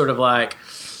 Usually it's sort of like,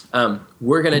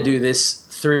 we're going to do this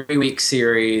 3-week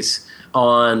series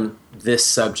on this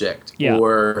subject, Yeah.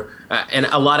 and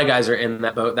a lot of guys are in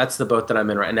that boat. That's the boat that I'm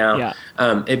in right now.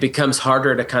 Yeah. It becomes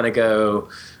harder to kind of go,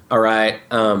 all right,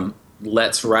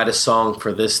 let's write a song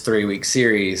for this 3-week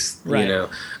series, Right.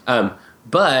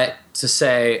 But to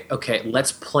say, okay,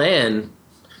 let's plan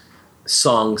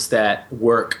songs that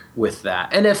work with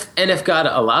that. And if God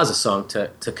allows a song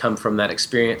to come from that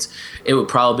experience, it would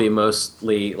probably be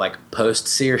mostly like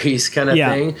post-series kind of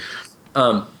thing.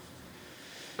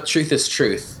 Truth is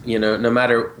truth, no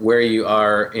matter where you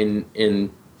are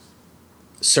in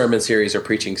sermon series or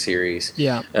preaching series.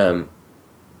 Yeah.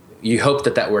 You hope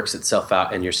that works itself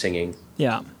out in your singing.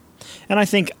 Yeah. And I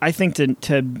think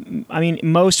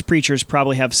most preachers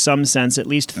probably have some sense, at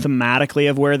least thematically,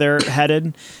 of where they're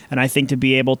headed. And I think to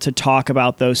be able to talk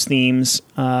about those themes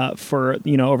for,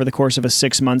 over the course of a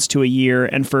 6 months to a year,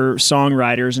 and for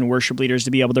songwriters and worship leaders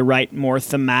to be able to write more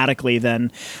thematically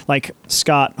than, like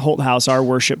Scott Holthouse, our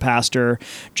worship pastor,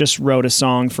 just wrote a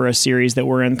song for a series that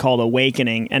we're in called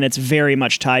Awakening. And it's very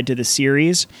much tied to the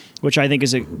series, which I think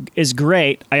is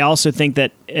great. I also think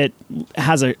that it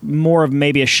has a more of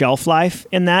maybe a shelf life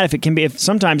in that. If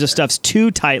sometimes the stuff's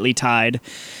too tightly tied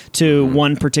to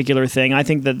one particular thing, I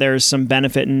think that there's some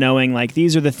benefit in knowing like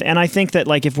these are and I think that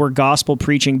like if we're gospel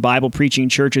preaching, Bible preaching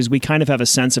churches, we kind of have a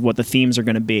sense of what the themes are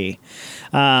going to be.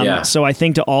 So I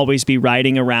think to always be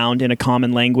writing around in a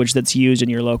common language that's used in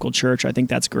your local church, I think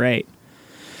that's great.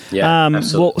 Yeah,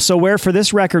 absolutely. Well, so for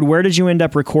this record, where did you end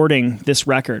up recording this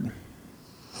record?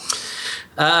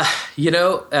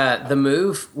 The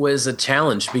move was a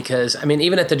challenge because,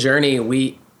 even at the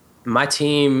Journey, my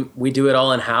team, we do it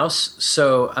all in-house.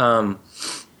 So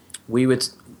we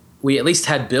at least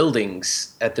had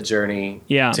buildings at the Journey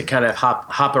to kind of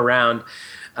hop around.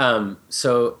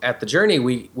 So at the Journey,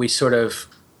 we sort of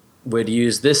would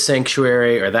use this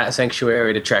sanctuary or that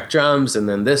sanctuary to track drums, and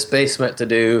then this basement to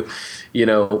do,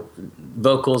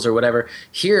 vocals or whatever.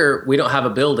 Here, we don't have a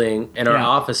building, and our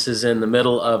office is in the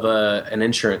middle of an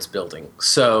insurance building.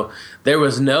 So there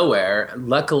was nowhere.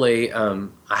 Luckily, I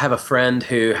have a friend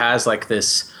who has like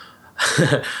this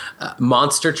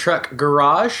monster truck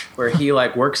garage where he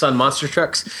like works on monster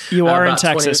trucks. You are in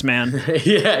Texas, man.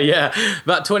 Yeah.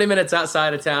 About 20 minutes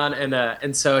outside of town.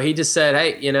 And so he just said,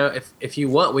 hey, if you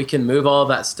want, we can move all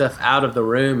that stuff out of the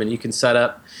room and you can set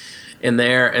up in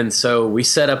there. And so we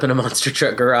set up in a monster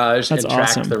truck garage. That's and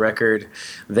tracked the record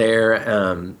there.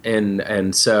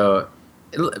 And so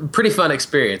pretty fun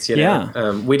experience,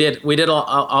 Yeah. We did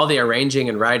all the arranging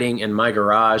and writing in my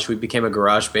garage. We became a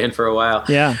garage band for a while.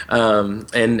 Yeah.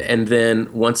 And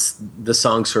then once the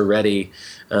songs were ready,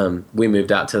 we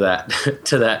moved out to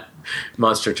that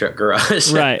monster truck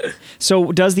garage. Right.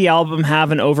 So does the album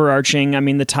have an overarching,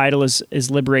 the title is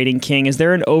Liberating King. Is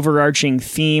there an overarching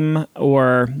theme,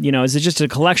 or, is it just a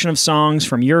collection of songs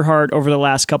from your heart over the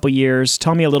last couple years?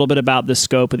 Tell me a little bit about the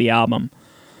scope of the album.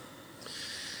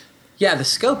 Yeah, the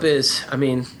scope is,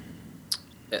 I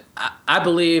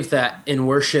believe that in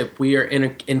worship, we are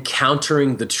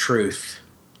encountering the truth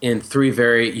in 3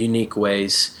 very unique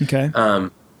ways. Okay.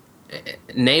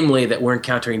 Namely, that we're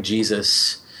encountering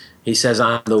Jesus. He says,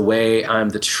 I'm the way, I'm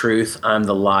the truth, I'm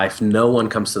the life. No one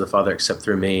comes to the Father except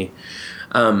through me.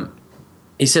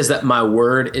 He says that my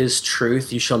word is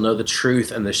truth. You shall know the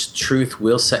truth, and the truth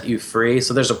will set you free.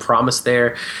 So there's a promise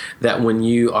there that when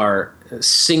you are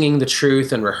singing the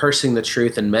truth and rehearsing the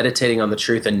truth and meditating on the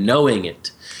truth and knowing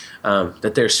it,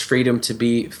 that there's freedom to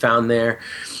be found there.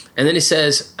 And then he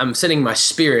says, I'm sending my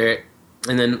spirit.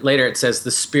 And then later it says,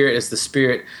 the spirit is the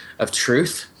spirit of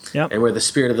truth. Yep. And where the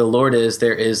spirit of the Lord is,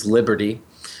 there is liberty.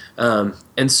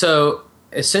 And so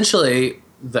essentially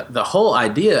the whole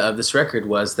idea of this record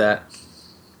was that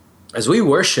as we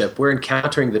worship, we're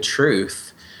encountering the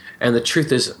truth, and the truth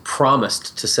is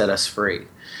promised to set us free.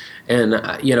 And,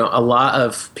 a lot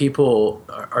of people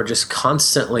are just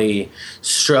constantly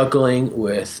struggling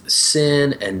with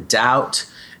sin and doubt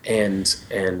and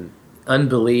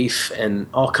unbelief and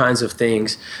all kinds of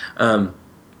things. And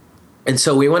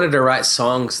so we wanted to write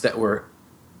songs that were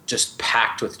just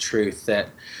packed with truth, that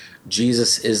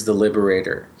Jesus is the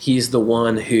liberator. He's the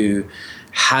one who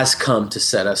has come to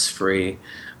set us free,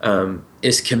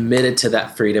 is committed to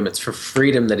that freedom. It's for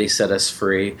freedom that he set us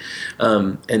free.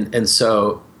 And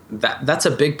so that's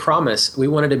a big promise. We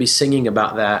wanted to be singing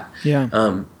about that.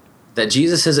 Yeah. That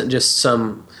Jesus isn't just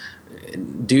some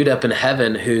dude up in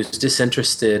heaven who's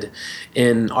disinterested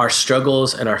in our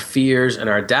struggles and our fears and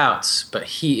our doubts, but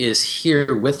he is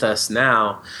here with us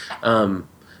now,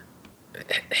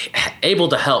 able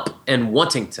to help and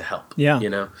wanting to help.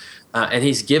 Yeah. And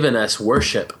he's given us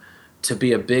worship to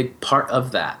be a big part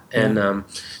of that.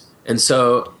 And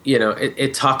so,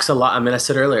 it talks a lot. I mean, I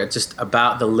said earlier, it's just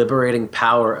about the liberating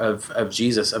power of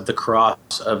Jesus, of the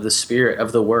cross, of the Spirit,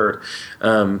 of the Word.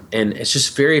 And it's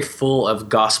just very full of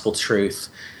gospel truth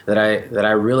that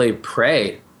I really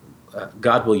pray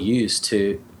God will use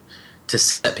to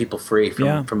set people free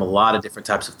from a lot of different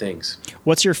types of things.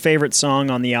 What's your favorite song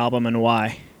on the album and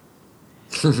why?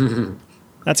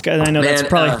 That's good. I know that's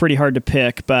probably pretty hard to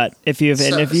pick, but if you've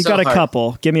got a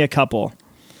couple, give me a couple.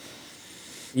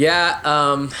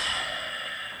 Yeah,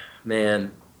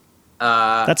 man.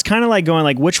 That's kind of like going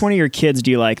like, which one of your kids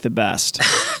do you like the best?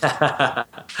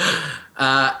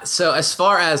 So as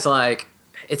far as like,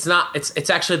 it's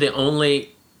actually the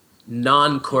only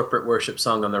non-corporate worship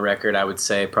song on the record, I would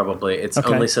say probably. It's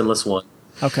Only Sinless One.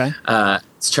 Okay.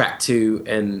 It's track 2,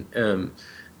 and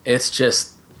it's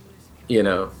just,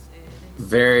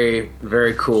 very,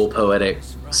 very cool, poetic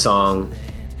song.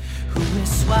 Who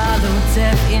has swallowed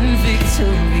death in victory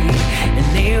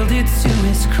and nailed it to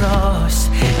his cross.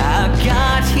 Our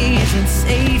God, he isn't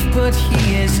safe, but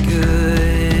he is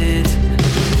good.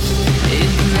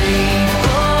 Engraved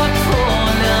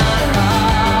upon our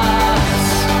hearts,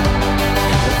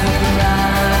 the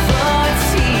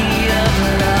gravity of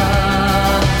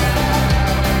love,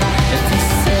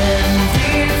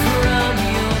 descended from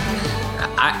your...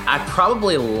 I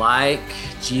probably like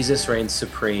Jesus Reigns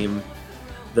Supreme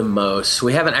the most.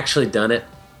 We haven't actually done it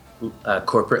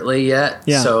corporately yet,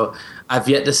 so I've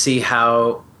yet to see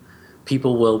how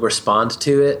people will respond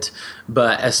to it.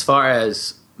 But as far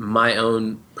as my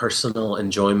own personal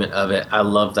enjoyment of it, I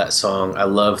love that song. I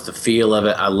love the feel of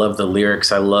it. I love the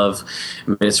lyrics.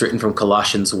 It's written from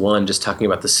Colossians 1, just talking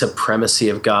about the supremacy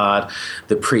of God,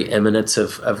 the preeminence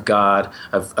of God,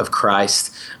 of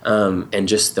Christ, and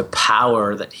just the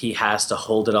power that he has to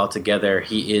hold it all together.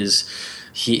 He is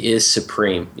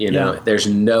supreme, There's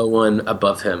no one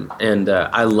above him. And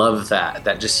I love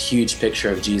that just huge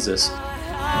picture of Jesus.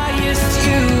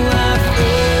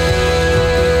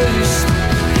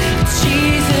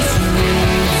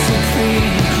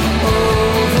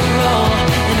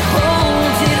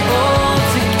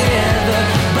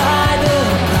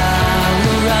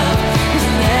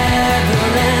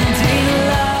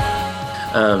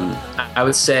 I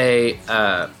would say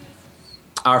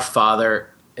Our Father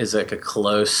is like a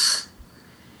close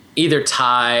either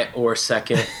tie or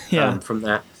second from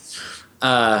that.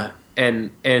 That's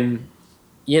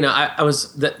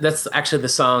actually the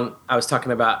song I was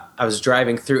talking about. I was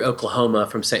driving through Oklahoma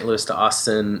from St. Louis to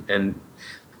Austin and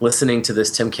listening to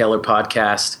this Tim Keller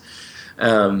podcast.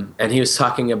 And he was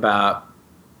talking about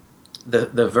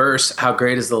the verse, how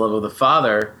great is the love of the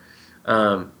Father,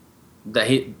 how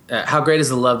great is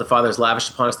the love the Father has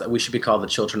lavished upon us that we should be called the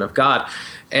children of God.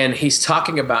 And he's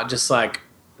talking about just like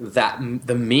that,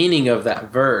 the meaning of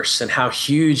that verse and how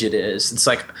huge it is. It's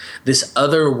like this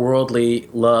otherworldly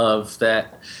love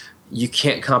that you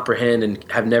can't comprehend and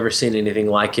have never seen anything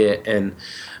like it. And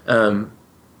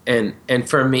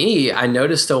for me, I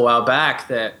noticed a while back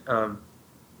that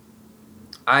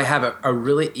I have a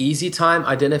really easy time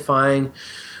identifying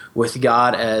with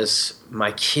God as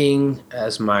my king,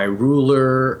 as my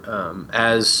ruler,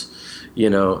 as,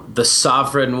 the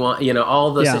sovereign one,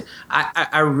 all those things.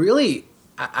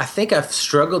 I think I've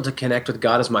struggled to connect with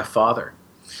God as my Father,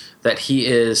 that he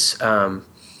is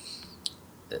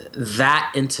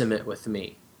that intimate with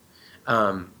me.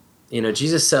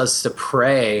 Jesus says to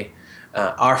pray,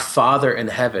 our Father in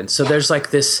heaven. So there's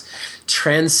like this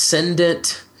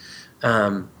transcendent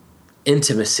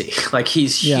intimacy. Like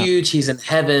he's huge, he's in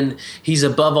heaven, he's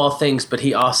above all things, but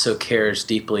he also cares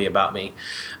deeply about me.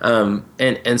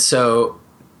 And so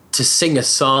to sing a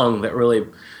song that really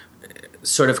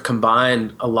sort of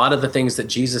combined a lot of the things that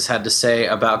Jesus had to say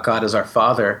about God as our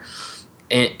Father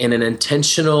in an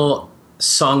intentional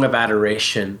song of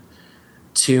adoration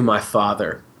to my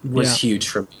Father was huge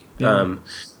for me.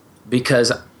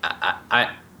 Because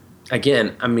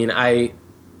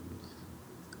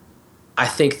I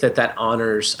think that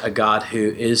honors a God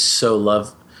who is so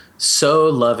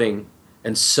loving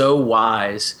and so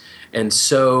wise and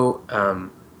so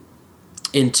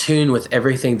in tune with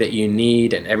everything that you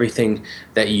need and everything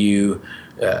that you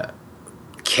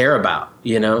care about.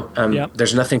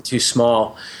 There's nothing too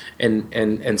small,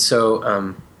 and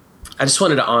so I just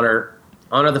wanted to honor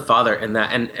the Father in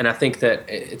that, and I think that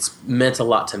it's meant a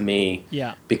lot to me.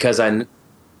 Yeah, because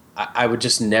I would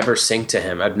just never sing to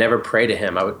him. I'd never pray to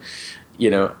him. I would,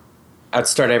 I'd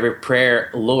start every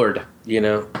prayer, Lord,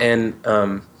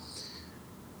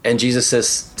 and Jesus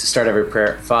says to start every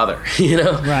prayer, Father,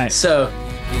 Right. So.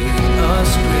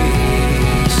 Us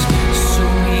grace, so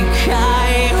we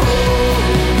cry,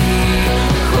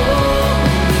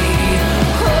 holy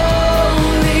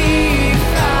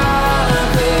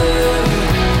Father,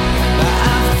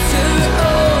 after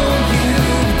all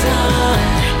you've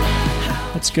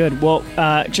done. That's good. Well,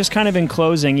 just kind of in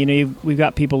closing, we've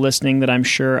got people listening that I'm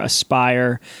sure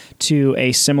aspire to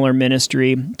a similar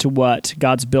ministry to what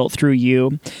God's built through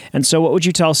you. And so what would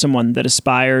you tell someone that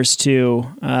aspires to,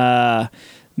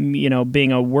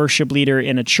 being a worship leader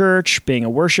in a church, being a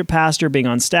worship pastor, being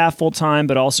on staff full time,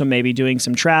 but also maybe doing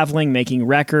some traveling, making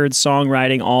records,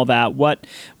 songwriting, all that?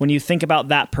 When you think about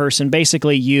that person,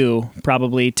 basically you,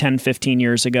 probably 10, 15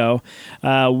 years ago,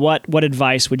 what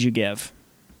advice would you give?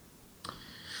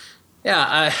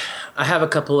 Yeah, I have a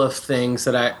couple of things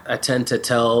that I tend to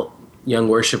tell young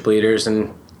worship leaders,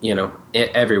 and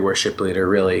every worship leader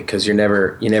really, because you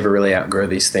never really outgrow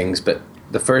these things. But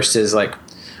the first is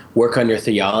work on your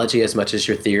theology as much as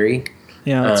your theory.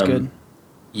 Yeah, that's good.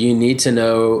 You need to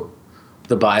know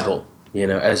the Bible,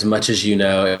 as much as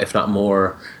if not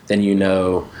more than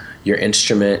your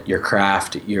instrument, your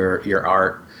craft, your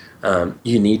art.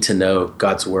 You need to know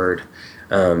God's word.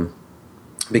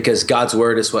 Because God's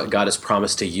word is what God has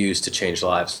promised to use to change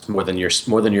lives, more than your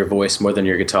voice, more than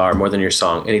your guitar, more than your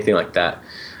song, anything like that.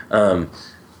 I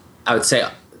would say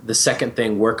the second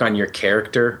thing, work on your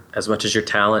character as much as your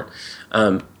talent.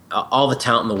 All the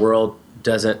talent in the world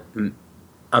doesn't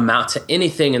amount to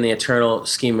anything in the eternal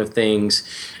scheme of things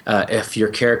if your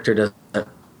character doesn't,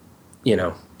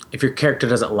 if your character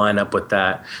doesn't line up with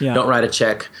that. Yeah. Don't write a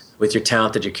check with your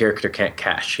talent that your character can't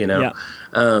cash. Yeah.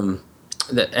 And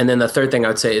then the third thing I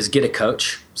would say is get a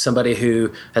coach, somebody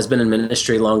who has been in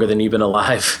ministry longer than you've been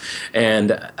alive, and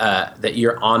that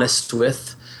you're honest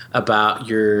with about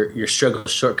your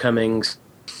struggles, shortcomings,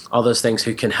 all those things,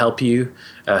 who can help you,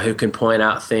 who can point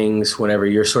out things whenever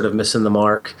you're sort of missing the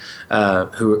mark,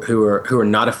 who are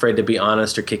not afraid to be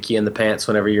honest or kick you in the pants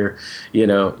whenever you're,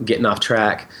 getting off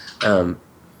track.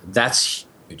 That's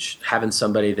huge. Having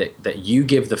somebody that you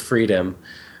give the freedom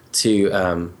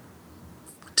to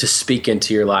speak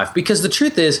into your life, because the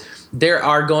truth is there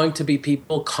are going to be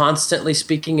people constantly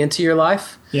speaking into your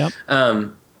life. Yep.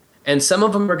 And some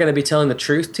of them are going to be telling the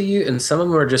truth to you, and some of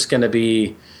them are just going to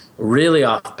be really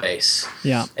off base.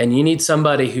 Yeah. And you need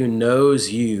somebody who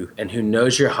knows you and who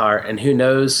knows your heart and who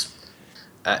knows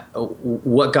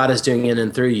what God is doing in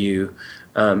and through you,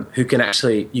 who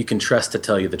you can trust to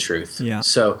tell you the truth. Yeah.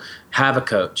 So have a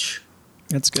coach.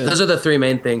 That's good. Those are the three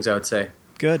main things I would say.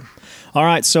 Good. All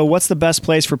right. So what's the best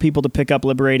place for people to pick up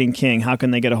Liberating King? How can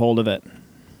they get a hold of it?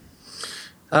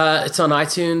 It's on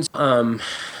iTunes.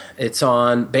 It's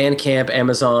on Bandcamp,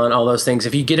 Amazon, all those things.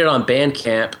 If you get it on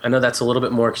Bandcamp, I know that's a little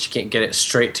bit more because you can't get it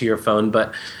straight to your phone,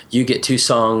 but you get 2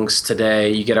 songs today.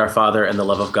 You get Our Father and The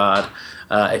Love of God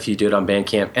if you do it on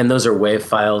Bandcamp. And those are WAV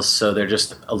files, so they're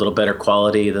just a little better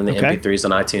quality than the MP3s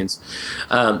on iTunes.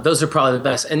 Those are probably the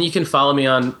best. And you can follow me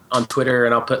on Twitter,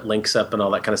 and I'll put links up and all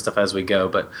that kind of stuff as we go.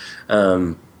 But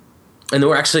and then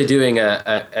we're actually doing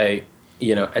a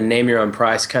name your own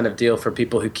price kind of deal for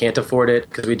people who can't afford it,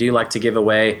 because we do like to give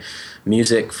away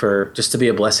music just to be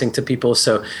a blessing to people.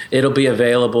 So it'll be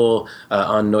available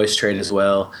on Noise Trade as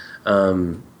well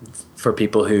for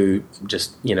people who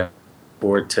just,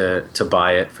 afford to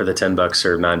buy it for the $10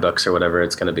 or $9 or whatever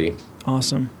it's going to be.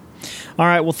 Awesome. All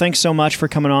right. Well, thanks so much for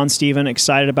coming on, Stephen.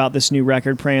 Excited about this new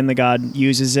record, praying that God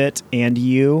uses it and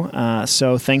you.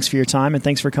 So thanks for your time, and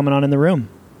thanks for coming on In the Room.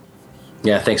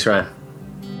 Yeah. Thanks, Ryan.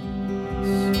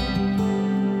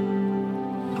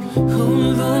 Oh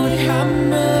Lord, have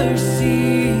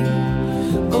mercy.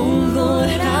 Oh Lord,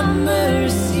 have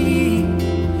mercy.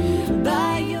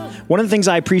 One of the things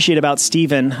I appreciate about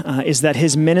Stephen is that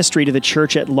his ministry to the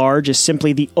church at large is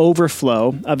simply the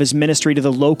overflow of his ministry to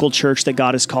the local church that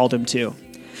God has called him to.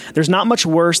 There's not much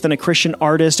worse than a Christian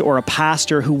artist or a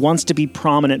pastor who wants to be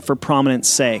prominent for prominence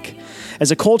sake.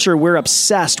 As a culture, we're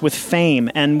obsessed with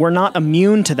fame, and we're not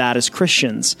immune to that as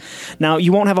Christians. Now,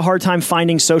 you won't have a hard time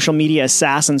finding social media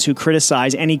assassins who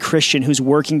criticize any Christian who's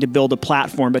working to build a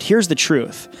platform, but here's the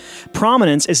truth.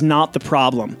 Prominence is not the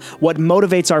problem. What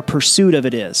motivates our pursuit of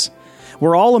it is.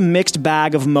 We're all a mixed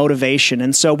bag of motivation,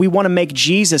 and so we want to make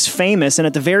Jesus famous, and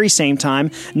at the very same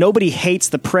time, nobody hates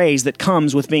the praise that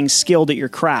comes with being skilled at your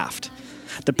craft.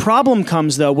 The problem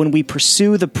comes, though, when we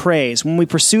pursue the praise, when we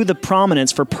pursue the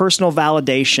prominence for personal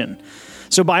validation.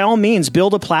 So by all means,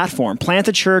 build a platform, plant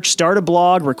a church, start a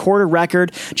blog, record a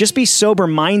record. Just be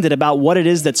sober-minded about what it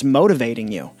is that's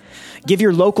motivating you. Give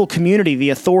your local community the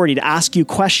authority to ask you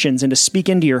questions and to speak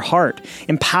into your heart.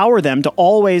 Empower them to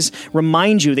always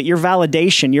remind you that your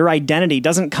validation, your identity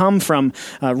doesn't come from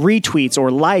retweets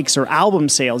or likes or album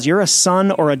sales. You're a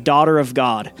son or a daughter of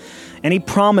God. Any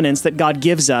prominence that God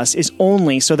gives us is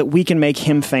only so that we can make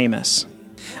him famous.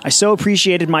 I so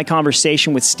appreciated my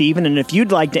conversation with Stephen, and if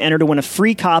you'd like to enter to win a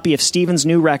free copy of Stephen's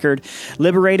new record,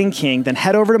 Liberating King, then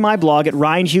head over to my blog at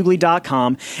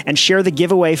ryanhughley.com and share the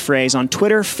giveaway phrase on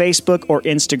Twitter, Facebook, or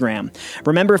Instagram.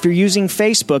 Remember, if you're using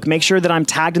Facebook, make sure that I'm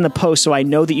tagged in the post so I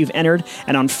know that you've entered,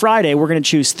 and on Friday, we're going to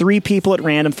choose 3 people at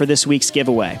random for this week's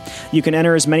giveaway. You can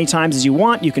enter as many times as you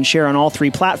want. You can share on all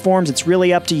 3 platforms. It's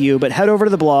really up to you, but head over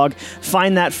to the blog,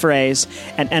 find that phrase,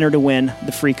 and enter to win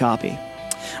the free copy.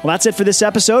 Well, that's it for this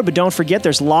episode, but don't forget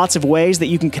there's lots of ways that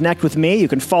you can connect with me. You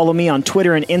can follow me on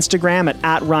Twitter and Instagram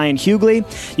at Ryan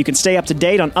Hughley. You can stay up to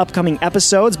date on upcoming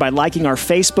episodes by liking our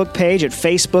Facebook page at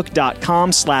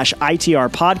facebook.com/ITR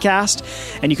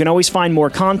podcast. And you can always find more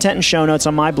content and show notes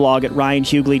on my blog at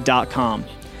ryanhughley.com.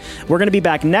 We're going to be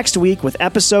back next week with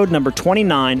episode number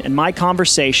 29 and my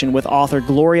conversation with author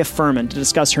Gloria Furman to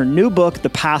discuss her new book, The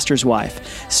Pastor's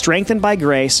Wife, Strengthened by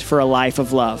Grace for a Life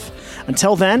of Love.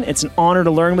 Until then, it's an honor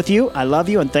to learn with you. I love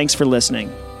you, and thanks for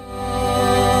listening.